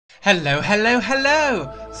Hello, hello,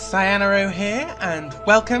 hello! Cyanaro here, and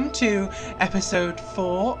welcome to episode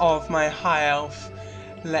 4 of my High Elf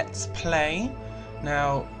Let's Play.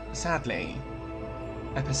 Now, sadly,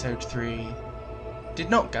 episode 3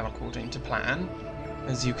 did not go according to plan.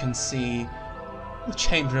 As you can see, the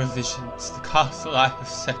Chamber of Visions, the castle I have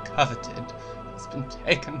so coveted, has been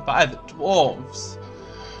taken by the dwarves.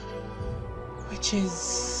 Which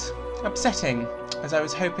is upsetting, as I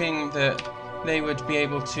was hoping that they would be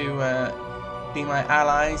able to be my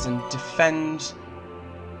allies and defend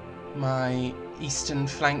my eastern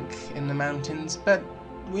flank in the mountains, but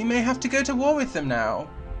we may have to go to war with them now.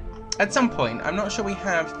 At some point. I'm not sure we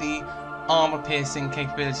have the armor-piercing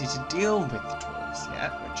capability to deal with the dwarves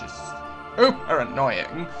yet, which is super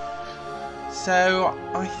annoying. So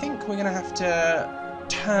I think we're going to have to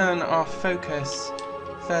turn our focus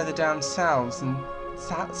further down south and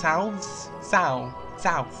south.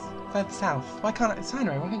 Further south. Why can't I?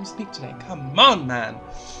 Cyanaro, why can't you speak today? Come on, man!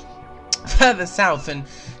 Further south and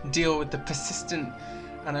deal with the persistent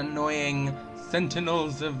and annoying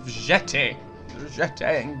sentinels of Jetting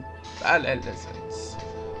valley lizards.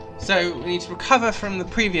 So, we need to recover from the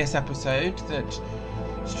previous episode that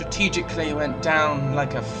strategically went down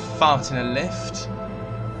like a fart in a lift.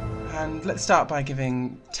 And let's start by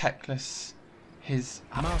giving Teclis his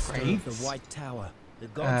upgrades. Master of the White Tower. The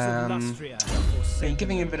gods of Lustria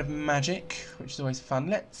giving him a bit of magic, which is always fun.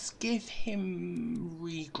 Let's give him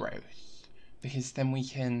regrowth, because then we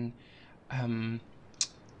can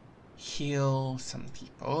heal some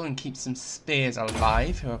people and keep some spears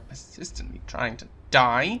alive who are persistently trying to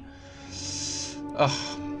die.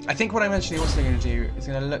 I think what I'm actually also going to do is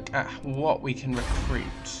going to look at what we can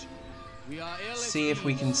recruit. See if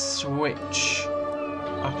we can switch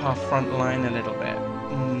up our front line a little bit.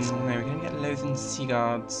 No, we're going to get Loathen Sea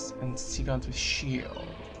Guards and Sea Guards with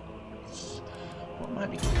shields. What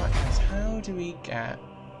might be quite nice, how do we get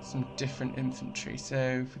some different infantry?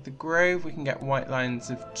 So for the Grove we can get White Lines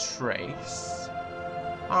of Trace.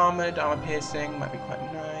 Armoured, armour piercing might be quite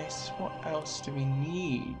nice. What else do we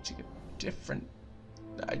need to get different?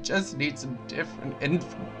 I just need some different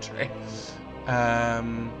infantry. So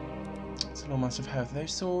Lawmaster of Hoeth.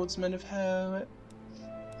 Those Swordsmen of Hoeth.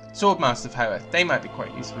 Swordmaster of Hoeth, they might be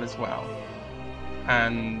quite useful as well.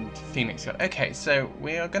 And Phoenix God. Okay, so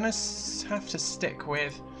we are going to have to stick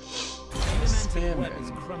with Spearmen,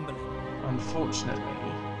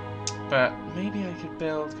 unfortunately. But maybe I could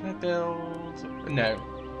build... Can I build... No,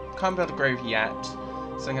 can't build a grove yet.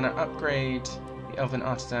 So I'm going to upgrade the Elven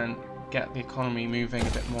Artisan, get the economy moving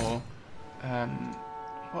a bit more.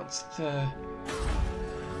 What's the...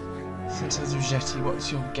 Sentinels of Jetty,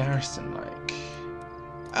 what's your garrison like?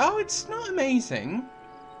 Oh, it's not amazing.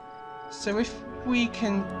 So if we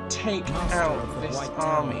can take out this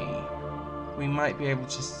army, we might be able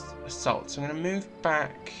to assault. So I'm going to move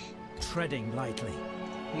back. Treading lightly.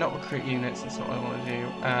 Not recruit units, that's what I want to do.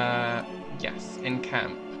 Yes, in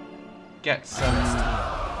camp. Get some...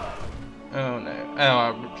 Oh no. Oh,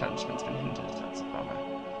 our replenishment's been hindered. That's a bummer.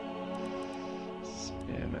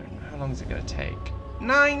 Spearman. How long is it going to take?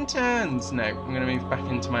 9 turns! No, I'm going to move back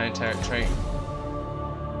into my own territory.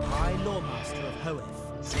 High Lawmaster of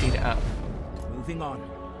Hoeth. Speed it up. Moving on.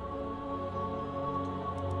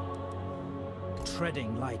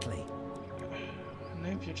 Treading lightly.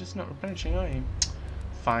 Nope, you're just not replenishing, are you?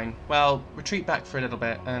 Fine. Well, retreat back for a little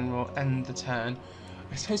bit and we'll end the turn.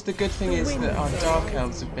 I suppose the good thing is that our Dark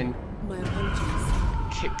Elves have been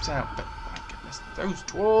kicked out, but my goodness, those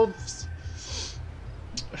dwarves!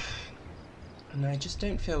 And I just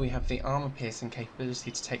don't feel we have the armor-piercing capability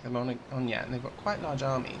to take them on yet, and they've got quite large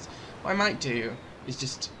armies. What I might do is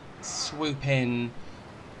just swoop in,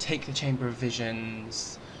 take the Chamber of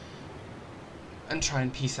Visions, and try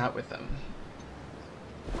and peace out with them.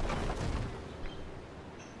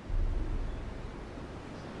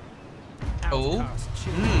 Oh,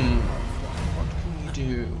 what can we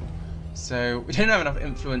do? So, we don't have enough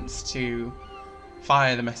influence to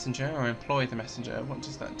fire the messenger or employ the messenger. What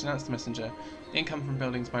does that? Denounce the messenger. Income from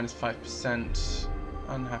buildings minus 5%.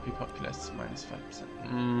 Unhappy populace minus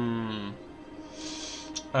 5%.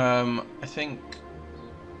 I think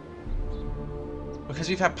because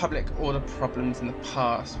we've had public order problems in the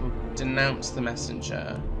past, we'll denounce the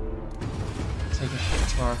messenger. Take a hit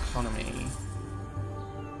to our economy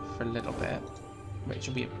for a little bit, which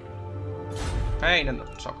will be a pain in the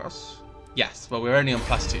chocos. Yes, well we're only on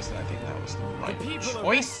 +2, so I think that was the right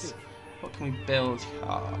choice. What can we build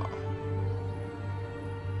here?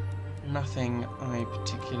 Nothing I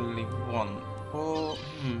particularly want. Or,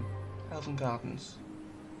 Elven Gardens.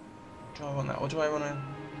 Do I want that, or do I want to...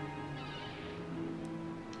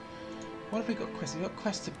 What have we got quests? We've got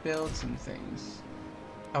quests to build some things.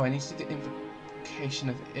 Oh, I need to do the invocation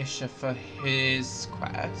of Isha for his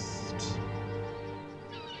quest.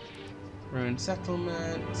 Ruined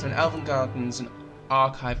settlement. So an Elven Gardens, an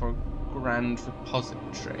archive or grand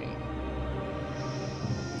repository.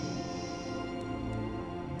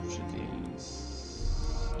 Which are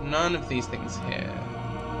these? None of these things here.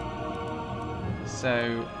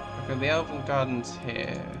 So I've got the Elven Gardens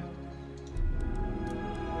here.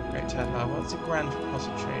 Great Toadal. What's a grand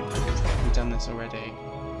repository? Have we done this already?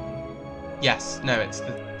 Yes. No, it's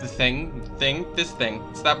the thing. This thing.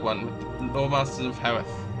 It's that one with the Lord Masters of Hoeth.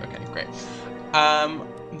 Okay, great.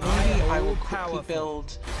 Maybe I will quickly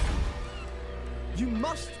build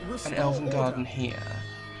an Elven Garden here,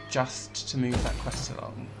 just to move that quest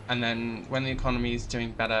along. And then when the economy is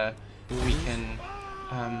doing better, we can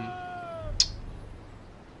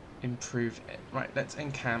improve it. Right, let's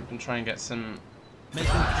encamp and try and get some...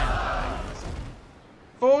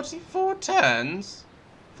 44 turns?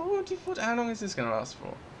 44... How long is this going to last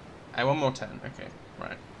for? One more turn. Okay,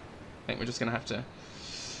 right. I think we're just going to have to...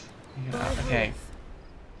 Okay.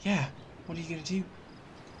 Yeah, what are you going to do?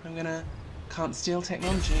 I'm going to... Can't steal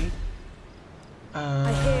technology.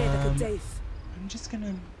 I hear the good days. I'm just going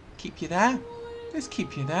to keep you there. Just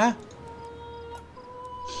keep you there.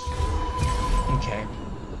 Okay.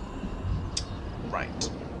 Right.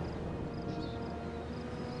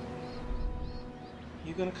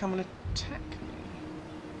 You gonna come and attack me?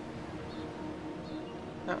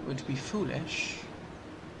 That would be foolish.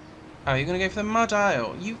 Oh, you're gonna go for the Mud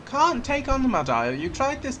Isle. You can't take on the Mud Isle. You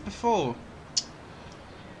tried this before.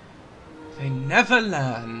 They never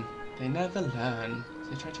learn. They never learn. So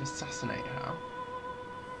they try to assassinate her.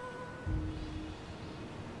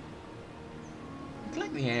 I'd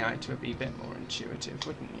like the AI to be a bit more intuitive,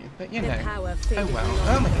 wouldn't you? But you know. Oh well.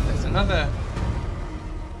 Oh my goodness, another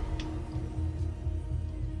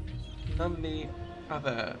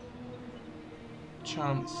other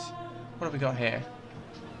chance. What have we got here?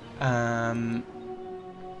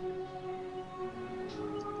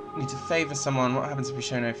 Need to favour someone. What happens if we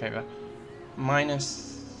show no favour?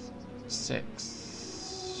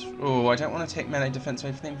 -6. Oh, I don't want to take melee defense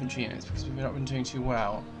away from the infantry units because we've not been doing too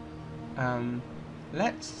well.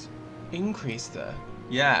 Let's increase the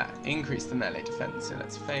melee defense. So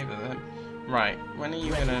let's favour them. Right, when are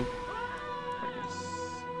you gonna?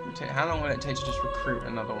 How long will it take to just recruit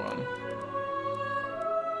another one?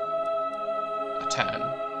 A turn,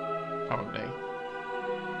 probably.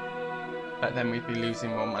 But then we'd be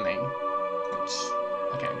losing more money. Which,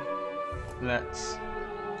 okay, let's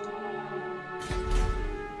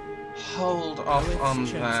hold off on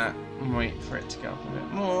that and wait for it to go up a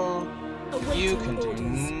bit more. You can do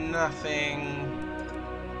nothing.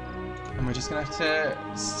 And we're just going to have to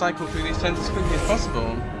cycle through these turns as quickly as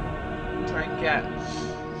possible. Try and get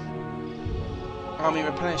army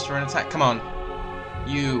replenished for an attack. Come on.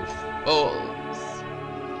 You fools.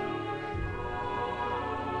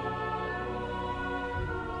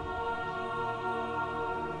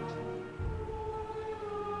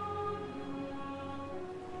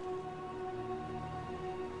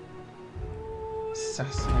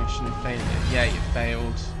 Assassination failure. Yeah, you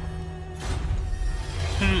failed.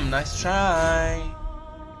 Nice try.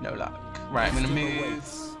 No luck. Right, I'm gonna move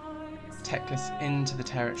Teclis into the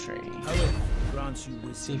territory.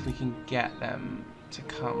 See if we can get them to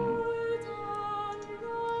come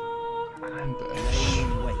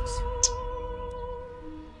ambush.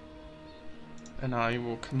 And I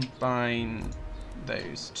will combine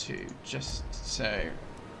those two just so.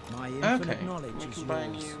 Okay, we'll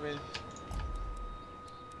combine you with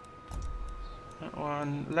that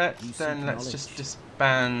one. Let's just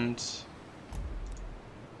disband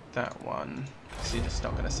that one. So you're just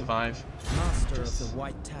not going to survive. Master of the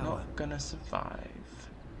White Tower. Not going to survive.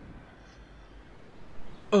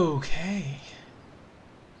 Okay.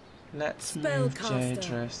 Let's move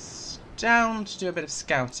Jadris down to do a bit of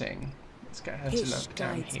scouting. Let's get her to look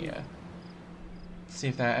down here. See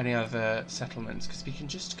if there are any other settlements, because we can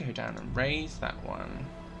just go down and raise that one.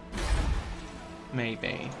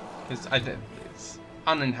 Maybe. Because it's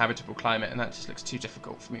uninhabitable climate and that just looks too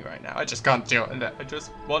difficult for me right now. I just can't deal with it. I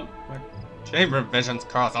just want my Chamber of Visions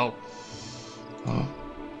castle. Oh.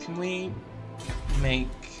 Can we make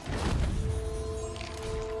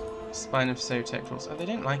Spine of So Teclis? Oh, they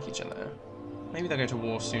don't like each other. Maybe they'll go to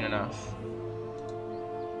war soon enough.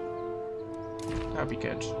 That would be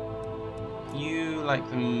good. You like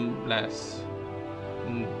them less,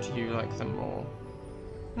 and you like them more.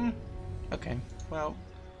 Okay, well,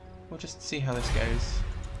 we'll just see how this goes.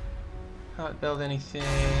 Can't build anything.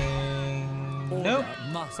 Nope.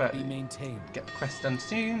 must But be maintained. get the quest done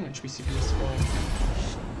soon, which will be super useful.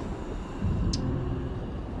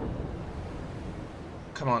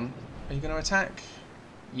 Come on. Are you going to attack?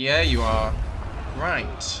 Yeah, you are.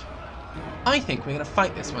 Right. I think we're going to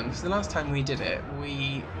fight this one, because the last time we did it,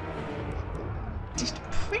 we did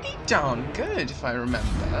pretty darn good, if I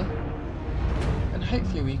remember. And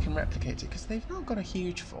hopefully we can replicate it, because they've not got a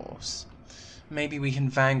huge force. Maybe we can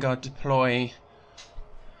Vanguard deploy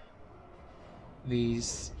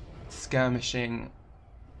these skirmishing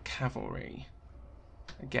cavalry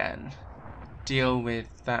again. Deal with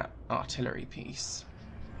that artillery piece.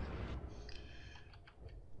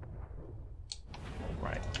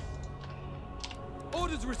 Right.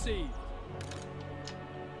 Orders received.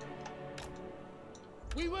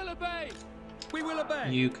 We will obey. We will obey.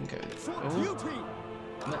 You can go. Oh,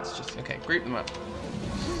 let's just group them up.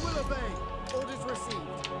 We will obey. Orders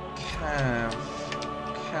received.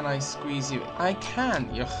 Can I squeeze you? I can.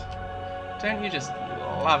 Yuck. Don't you just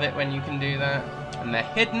love it when you can do that? And they're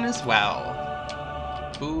hidden as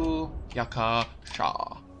well. Boo yaka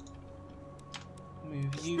sha.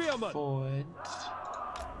 Move you Spearman. forward.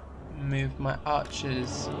 Move my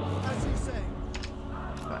archers As you say.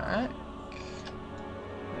 back.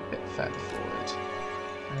 A bit further forward.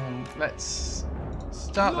 And let's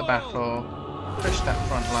start the battle. Push that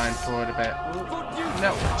front line forward a bit. Ooh, no,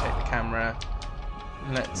 rotate the camera.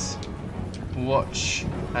 Let's watch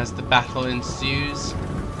as the battle ensues.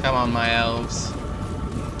 Come on, my elves.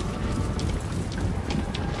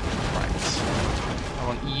 Right. I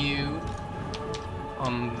want you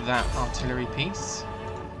on that artillery piece.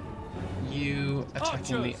 You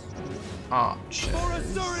attacking the archers.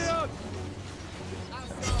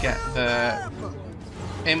 Get the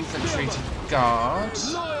infantry to guard.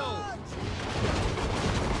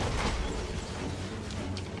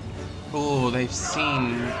 Oh, they've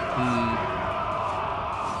seen.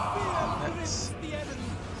 Let's.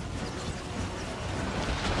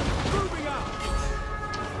 Moving up.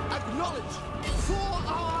 Acknowledge for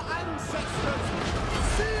our ancestors.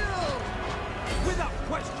 Seal. Without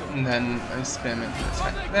question. And then a spearman can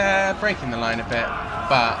attack. They're breaking the line a bit,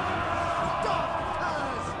 but.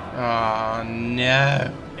 Oh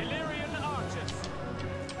no. Illyrian archers.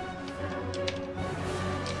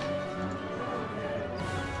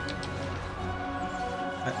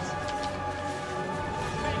 Let's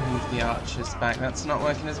move the archers back. That's not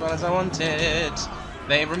working as well as I wanted.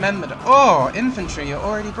 They remembered. Oh, infantry, you're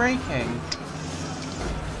already breaking.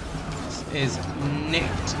 This is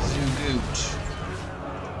nicked Zugut.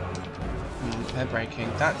 They're breaking.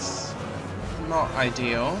 That's not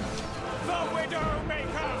ideal. The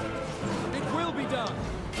Widowmaker. It will be done.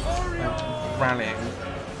 Rallying.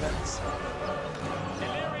 Let's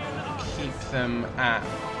keep them at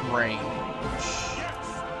range.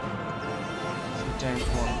 We don't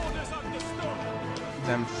want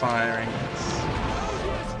them firing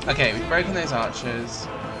us. Okay, we've broken those archers.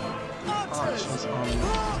 Archers on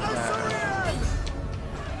there.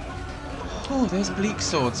 Oh, those bleak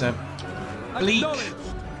swords are bleak.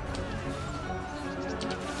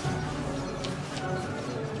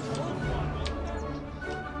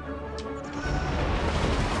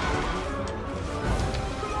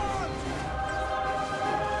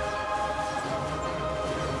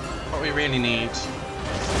 What we really need is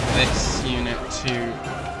this unit to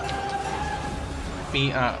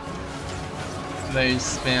beat up those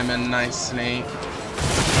spearmen nicely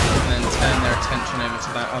and then turn their attention over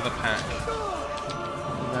to that other pack.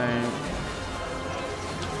 Although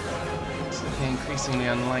it's looking increasingly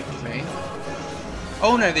unlikely.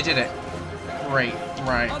 Oh no, they did it. Great,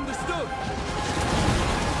 right. Understood.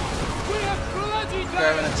 We have bloody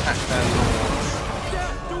Go and attack their lords.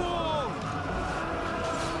 death to all.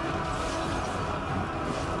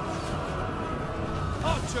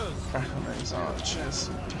 Archers. Back on those archers.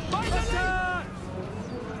 Attack.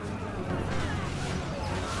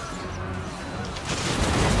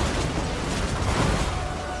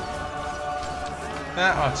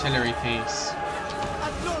 That artillery piece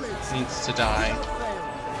needs to die.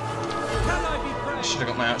 Can I be I praised? should have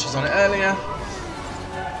got my archers on it earlier.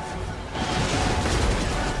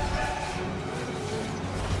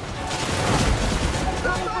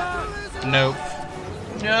 Nope.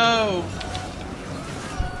 No!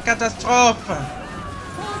 Catastrophe!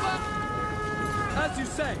 As you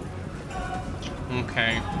say.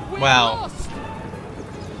 Okay. We Well, lost.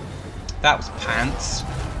 that was pants.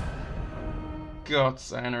 God,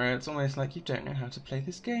 Sanra, it's almost like you don't know how to play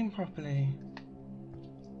this game properly.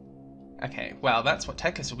 Okay, well, that's what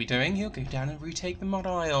Teclis will be doing. He'll go down and retake the mod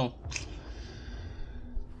aisle.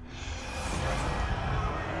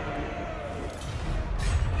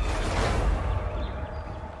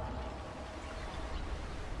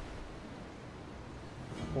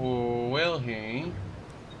 Or will he?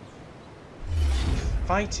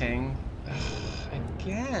 Fighting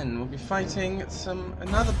again. We'll be fighting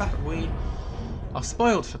another battle. We are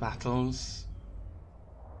spoiled for battles.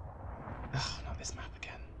 Oh, not this map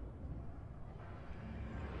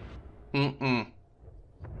again.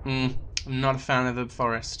 I'm not a fan of the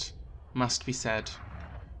forest. Must be said.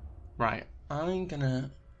 Right, I'm gonna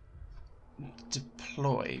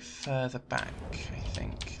deploy further back, I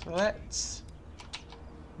think. Let's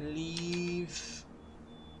leave.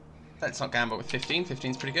 Let's not gamble with 15.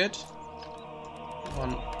 15's pretty good.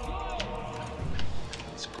 Come on.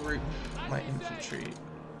 Let's group my infantry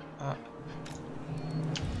up.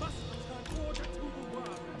 Have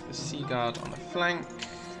the Sea Guard on the flank.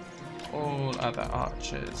 All other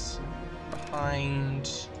archers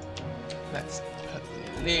behind. Let's put the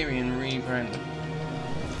Illyrian Reaver in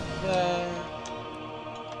there.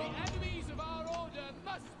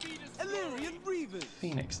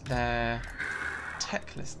 Phoenix there.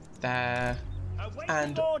 Teclis there.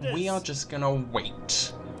 And we are just gonna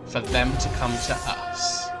wait for them to come to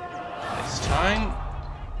us. This time.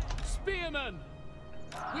 Spearmen,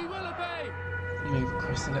 we will obey. Move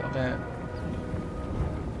across a little bit.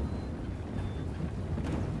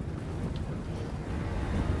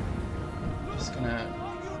 Just gonna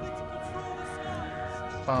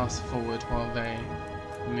fast forward while they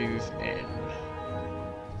move in.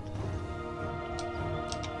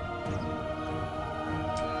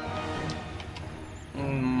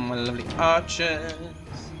 My lovely archers.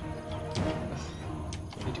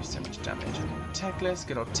 They do so much damage. Teclis,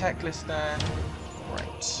 good old Teclis there.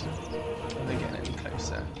 Right. Are they getting any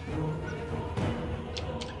closer?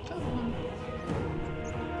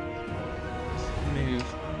 Move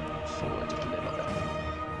forward a little bit.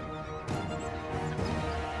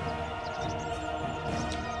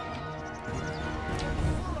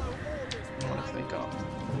 What have they got?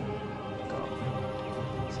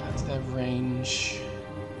 So that's their range.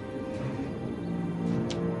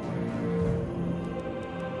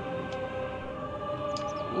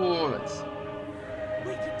 Oh, let's...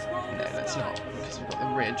 No, let's not, because we've got the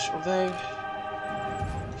ridge. Although,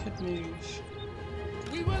 we could move...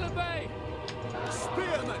 We will obey.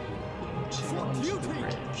 Spearmen, two onto the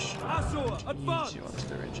ridge. advance. You two onto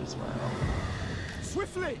the ridge as well.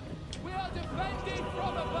 Swiftly. We are defended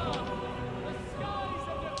from above. The skies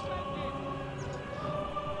are defended.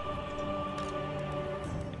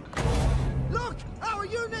 Look! Our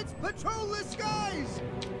units patrol the skies!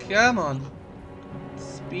 Come on.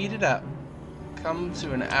 Speed it up. Come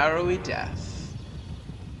to an arrowy death.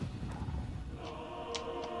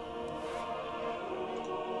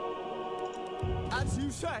 As you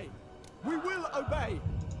say, we will obey.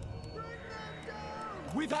 Bring them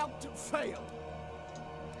down! Without fail.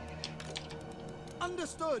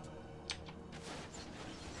 Understood!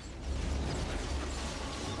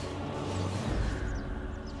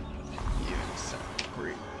 You son of a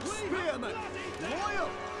group. Spearmen, loyal.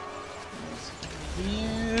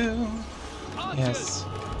 You. Yes.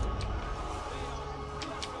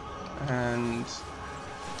 And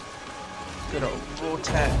good old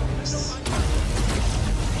Vortex.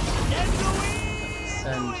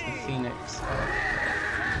 Send the Phoenix up.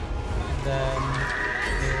 Then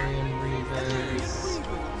Illyrian Reavers.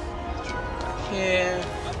 Back here.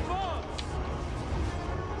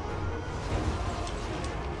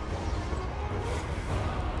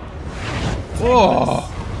 Whoa!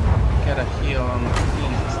 Get a heal on the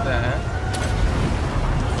Phoenix there.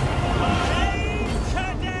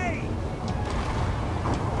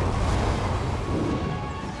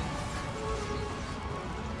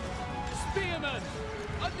 Spearmen,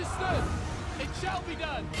 understood. It shall be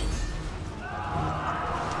done.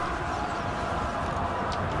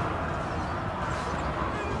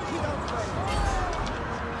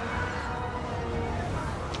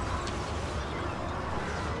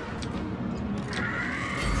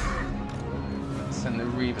 Send the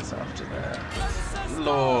Reavers after there.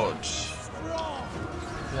 Lord.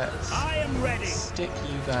 Let's stick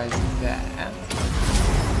you guys there.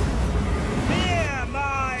 Hear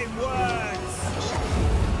my words.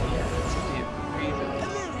 Yeah, let's do Reavers.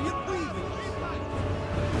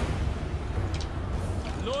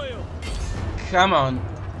 Loyal. Come on.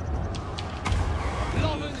 You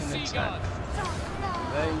Loven can Sea attack Guard.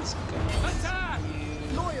 those guys. Attack.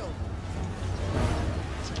 Loyal!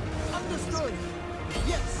 Understood!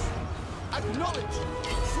 Yes! Acknowledge!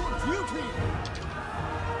 For duty!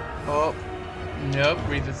 Oh, nope,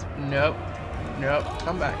 Reavers, nope, nope,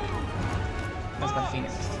 come back. That's my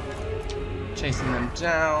Phoenix. Chasing them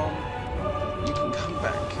down. You can come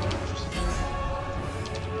back.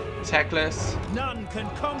 Teclis. None can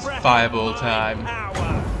comprehend Fireball my time.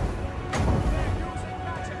 power.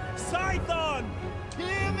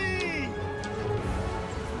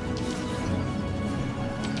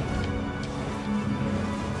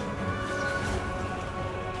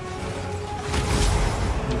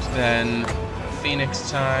 then Phoenix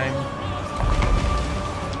time.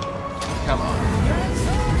 Come on.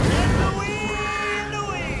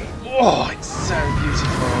 Oh, it's so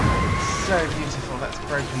beautiful. So beautiful. That's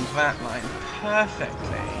broken that line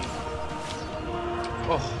perfectly.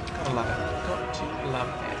 Oh, gotta love it. Got to love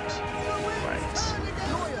it. Right.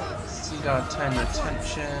 Seaguard, turn your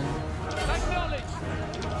attention. Acknowledge.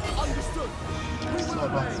 Understood. We will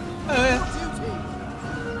obey. Oh, yeah. Duty.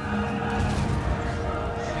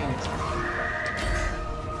 Phoenix.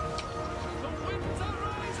 The winds are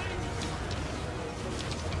rising.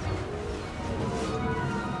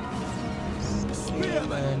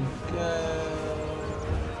 Spearman, go.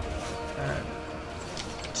 And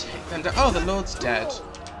take them down. Oh, the Lord's dead.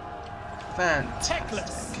 Fantastic.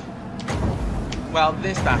 Teclis. Well,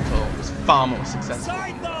 this battle was far more successful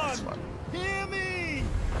than the last one. Hear me.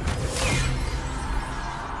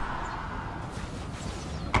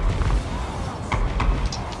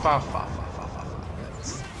 Far.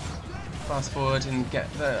 Let's fast forward and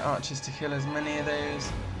get the archers to kill as many of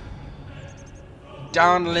those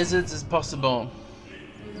darn lizards as possible.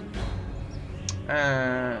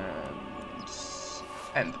 And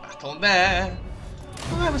end the battle there.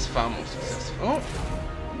 Well, that was far more successful.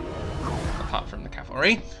 Apart from the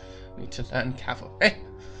cavalry. Need to learn cavalry.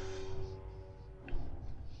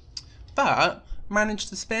 But managed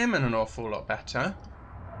the spearmen an awful lot better.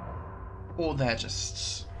 Or they're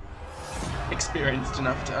just experienced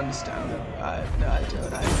enough to understand that I have no idea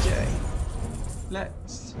what I'm doing.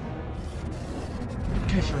 Let's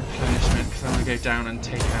go for replenishment because I want to go down and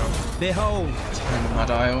take out Behold, Turn the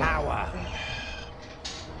Mud Isle. power.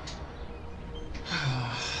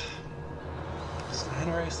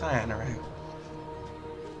 Cyanaro.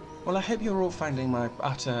 Well, I hope you're all finding my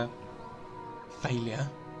utter failure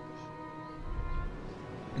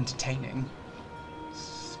entertaining.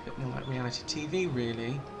 It's a bit more like reality TV,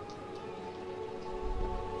 really.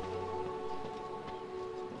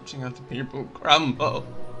 Watching other people crumble.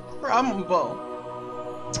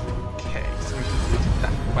 Okay, so we completed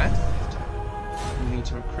that quest. We need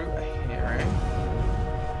to recruit a hero.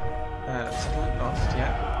 Settlement lost,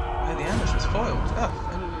 yeah. Oh, the ambush was foiled. Oh,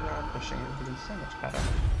 only we were ambushing, it would have been so much better.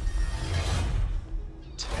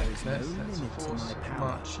 Teclis, let's force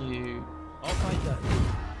march you Off I go.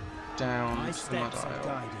 down My to the Mud steps are Isle.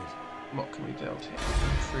 guided. What can we build here?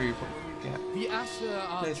 Improve what we get. The Asher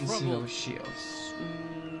are Blazing Seal troubled. with shields.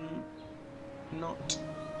 Not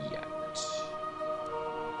yet.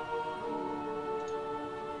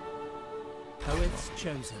 Poets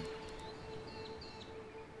chosen.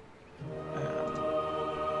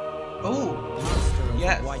 Oh! Master of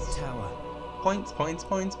Yes. the White Tower. Points.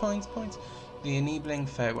 The Enabling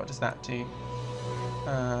Foe, what does that do?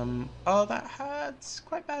 Oh, that hurts.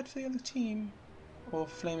 Quite bad for the other team. Or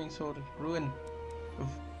Flaming Sword of Ruin.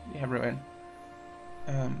 Ruin.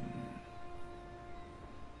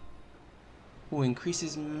 Oh,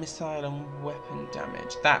 increases missile and weapon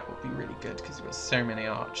damage. That would be really good because we've got so many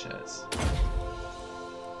archers.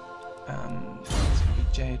 It's going to be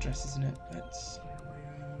J address, isn't it? Let's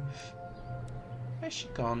move. Where's she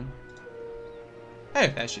gone? Oh,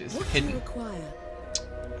 there she is. What do you Hidden. require?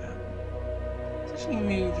 Let's actually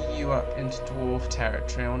move you up into dwarf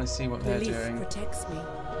territory. I want to see what they're Belief doing. protects me.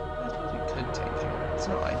 I suppose we could take you. It's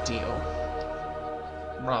not ideal.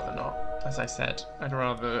 Rather not. As I said, I'd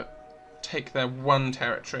rather take their one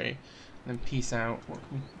territory and then peace out. What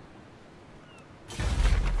can we...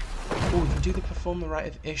 Oh, we can do the Perform the Rite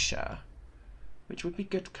of Isha, which would be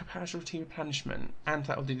good casualty replenishment, and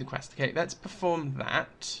that will do the quest. Okay, let's perform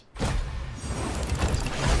that.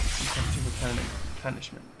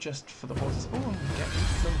 Replenishment just for the horses. Oh, and get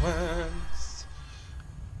influence.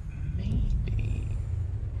 Maybe.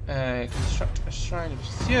 Construct a Shrine of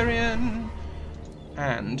Surian.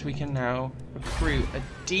 And we can now recruit a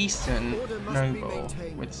decent noble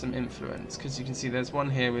with some influence. Because you can see there's one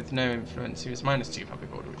here with no influence who is -2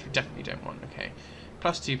 public order, which we definitely don't want. Okay.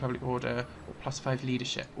 +2 public order or +5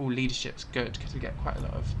 leadership. All leadership's good because we get quite a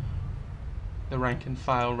lot of the rank and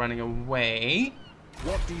file running away.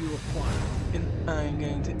 What do you require? I'm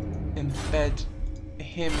going to embed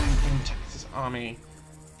him in Texas Army.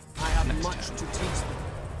 I have Next much turn. to teach them.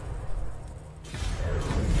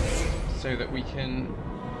 So that we can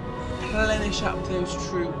replenish up those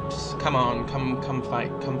troops. Come on, come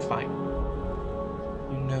fight.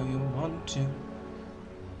 You know you want to.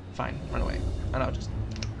 Fine, run away. And I'll just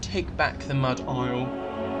take back the Mud Isle.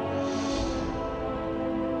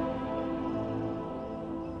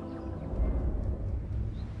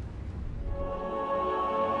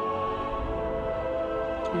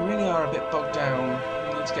 We really are a bit bogged down.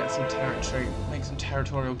 We need to get some territory, make some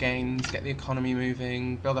territorial gains, get the economy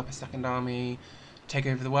moving, build up a second army, take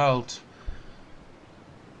over the world,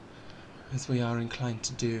 as we are inclined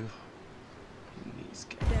to do in these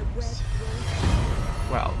games.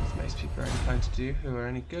 Well, as most people are inclined to do who are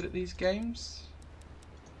any good at these games.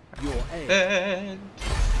 Your aid. And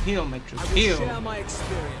heal, matrix, I will heal. share my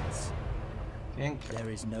experience. Thank you. There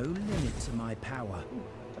is no limit to my power.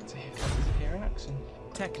 That's a hero accent.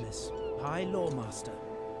 Teclis, High Lawmaster.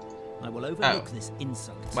 I will overlook this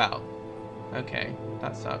insult. Well, okay,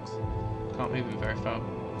 that sucks. Can't move him very far.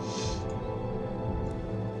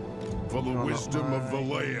 For the You're wisdom not of the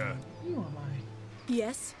layer. You are mine.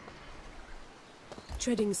 Yes.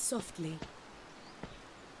 Treading softly.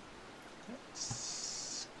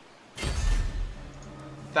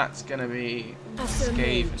 That's gonna be After a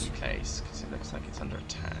Skaven mage. place because it looks like it's under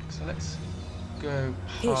attack. So let's go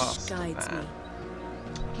Hish past guides that. me.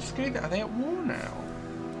 Just go there. Are they at war now?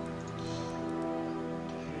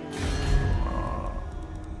 Oh,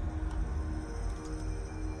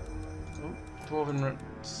 Dwarven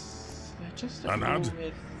roots. They're just at war Anad?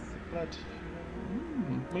 with blood.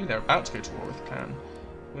 Maybe they're about to go to war with clan.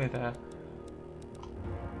 With a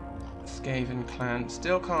Skaven clan.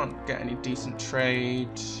 Still can't get any decent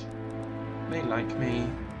trade. They like me,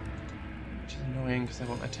 which is annoying because they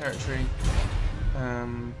want my territory.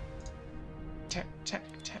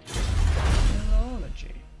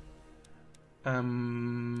 Technology.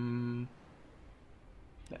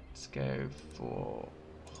 Let's go for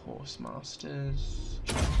horse masters,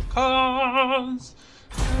 cars,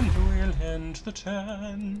 and we'll end the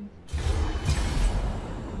turn.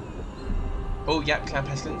 Oh, yeah, Clan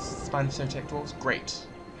Pestilence, Spine of Sotek Dwarves, great.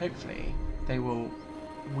 Hopefully, they will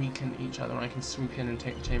weaken each other and I can swoop in and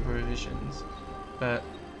take the Chamber of Visions. But,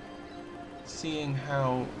 seeing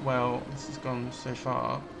how well this has gone so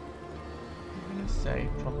far, I'm going to say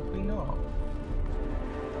probably not.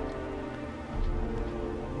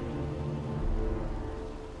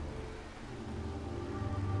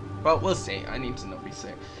 Well, we'll see. I need to not be so.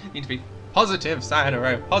 I need to be positive,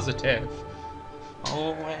 Cyanero, positive.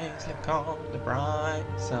 Always look on the bright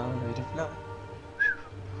side of life.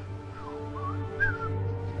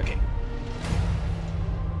 Okay.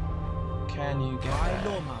 Can you get High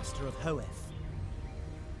there? Lawmaster of Hoeth.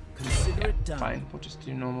 Consider it done. Fine, we'll just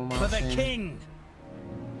do normal For marching. the king!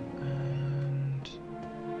 And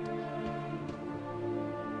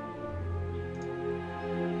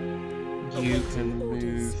you can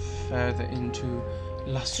move further into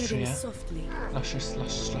Treading Lustria. softly.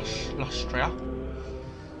 Lustria.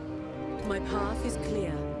 My path is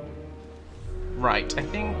clear. Right, I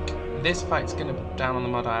think this fight's gonna down on the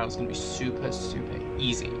Mud Isle is gonna be super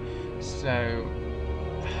easy. So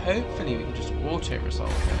hopefully we can just auto-resolve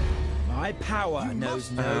it. My power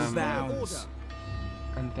knows no bounds.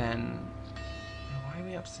 And then why are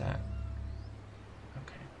we upset?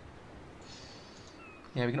 Okay.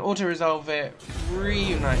 Yeah, we can auto-resolve it,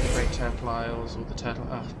 reunite the Great Turtle Isles, or the Turtle...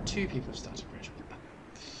 Oh, two people have started bridge.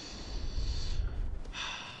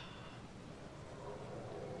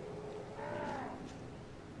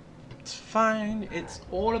 It's fine, it's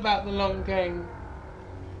all about the long game.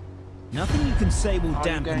 Nothing you can say will Are you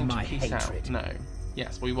dampen going my to peace hatred. out? No.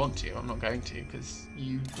 Yes, we want to. I'm not going to, because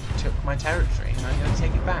you took my territory, and I'm going to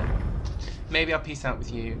take it back. Maybe I'll peace out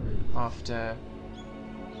with you after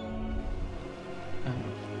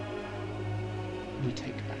we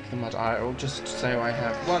take back the Mud Isle, just so I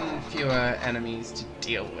have one fewer enemies to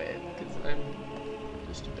deal with, because I'm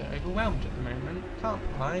just a bit overwhelmed at the moment.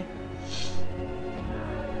 Can't lie.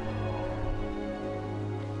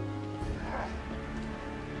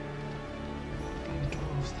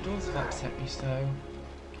 The dwarves have upset me so.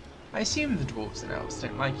 I assume the dwarves and elves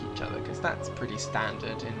don't like each other, because that's pretty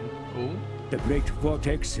standard in all. The great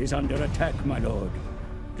vortex is under attack, my lord.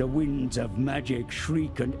 The winds of magic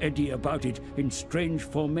shriek and eddy about it in strange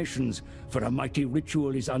formations, for a mighty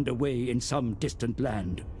ritual is underway in some distant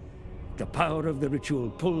land. The power of the ritual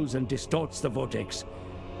pulls and distorts the vortex,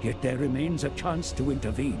 yet there remains a chance to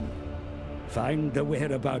intervene. Find the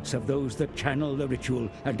whereabouts of those that channel the ritual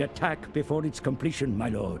and attack before its completion, my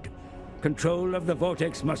lord. Control of the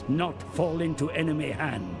vortex must not fall into enemy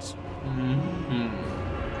hands.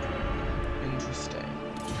 Interesting.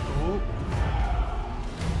 Oh.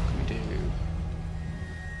 What can we do?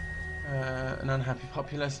 An unhappy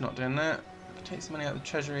populace, not doing that. Could take some money out of the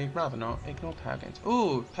treasury, rather not. Ignore power gains.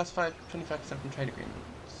 Ooh, plus 25% from trade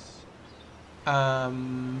agreements. But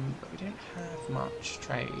we don't have much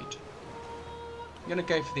trade. I'm gonna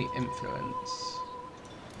go for the influence.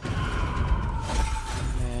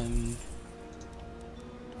 And then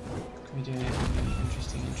Can we do anything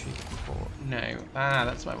interesting intrigue before? No. Ah,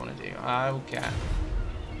 that's what I want to do. I'll get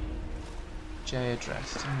J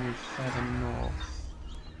address to move further north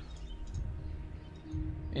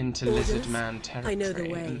into Lizard Man territory. I know the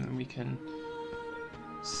way. And then we can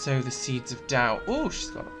sow the seeds of doubt. Oh, she's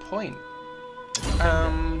got a point.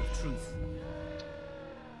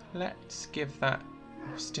 Let's give that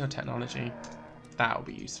steel technology. That'll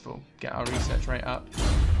be useful. Get our research rate up.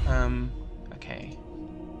 Okay.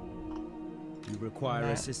 You require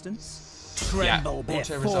assistance? Tremble yeah, auto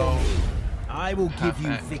before resolve. me. I will give you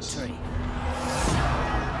Perfect. victory.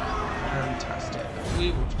 Fantastic.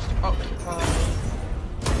 We will just occupy.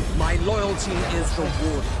 My loyalty is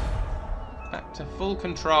rewarded. Back to full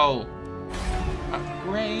control.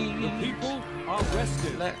 Upgrade. The people are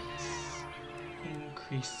rested. Let's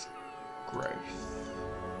increase growth.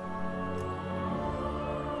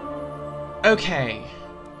 Okay,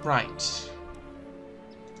 right.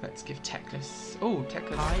 Let's give Teclis. Oh,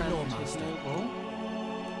 Teclis and his noble.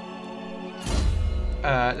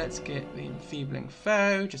 Let's get the enfeebling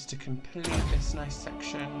foe just to complete this nice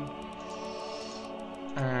section.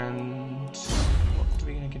 And what are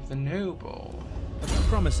we going to give the noble? A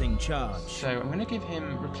promising charge. So I'm going to give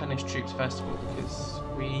him replenish troops first of all because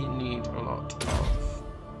we need a lot of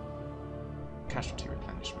casualty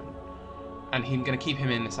replenishment, and I'm going to keep him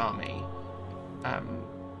in this army,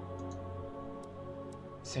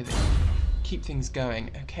 so that keep things going.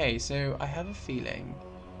 Okay, so I have a feeling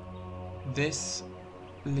this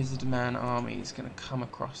Lizard Man army is going to come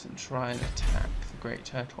across and try and attack the Great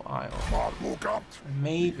Turtle Isle.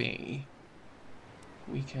 Maybe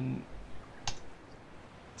we can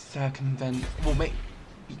circumvent. Well, be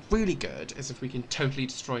really good is if we can totally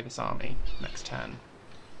destroy this army next turn,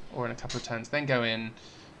 or in a couple of turns. Then go in,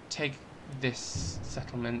 take this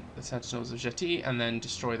settlement, the Sentinels of Jeti, and then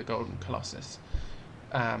destroy the Golden Colossus.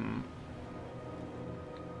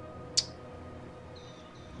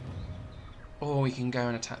 Or we can go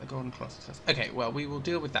and attack the Golden Colossus first. Okay, well, we will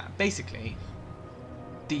deal with that. Basically,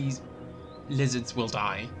 these lizards will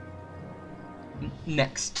die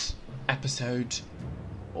next episode,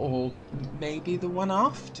 or maybe the one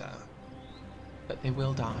after. But they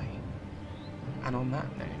will die. And on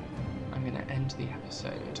that note, I'm going to end the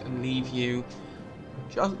episode and leave you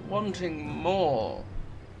just wanting more.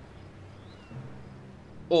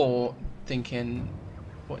 Or thinking,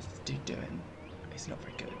 what's this dude doing? It's not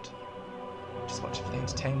very good. Just watch it for the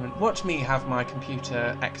entertainment. Watch me have my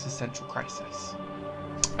computer existential crisis.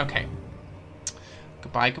 Okay.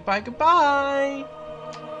 Goodbye, goodbye, goodbye!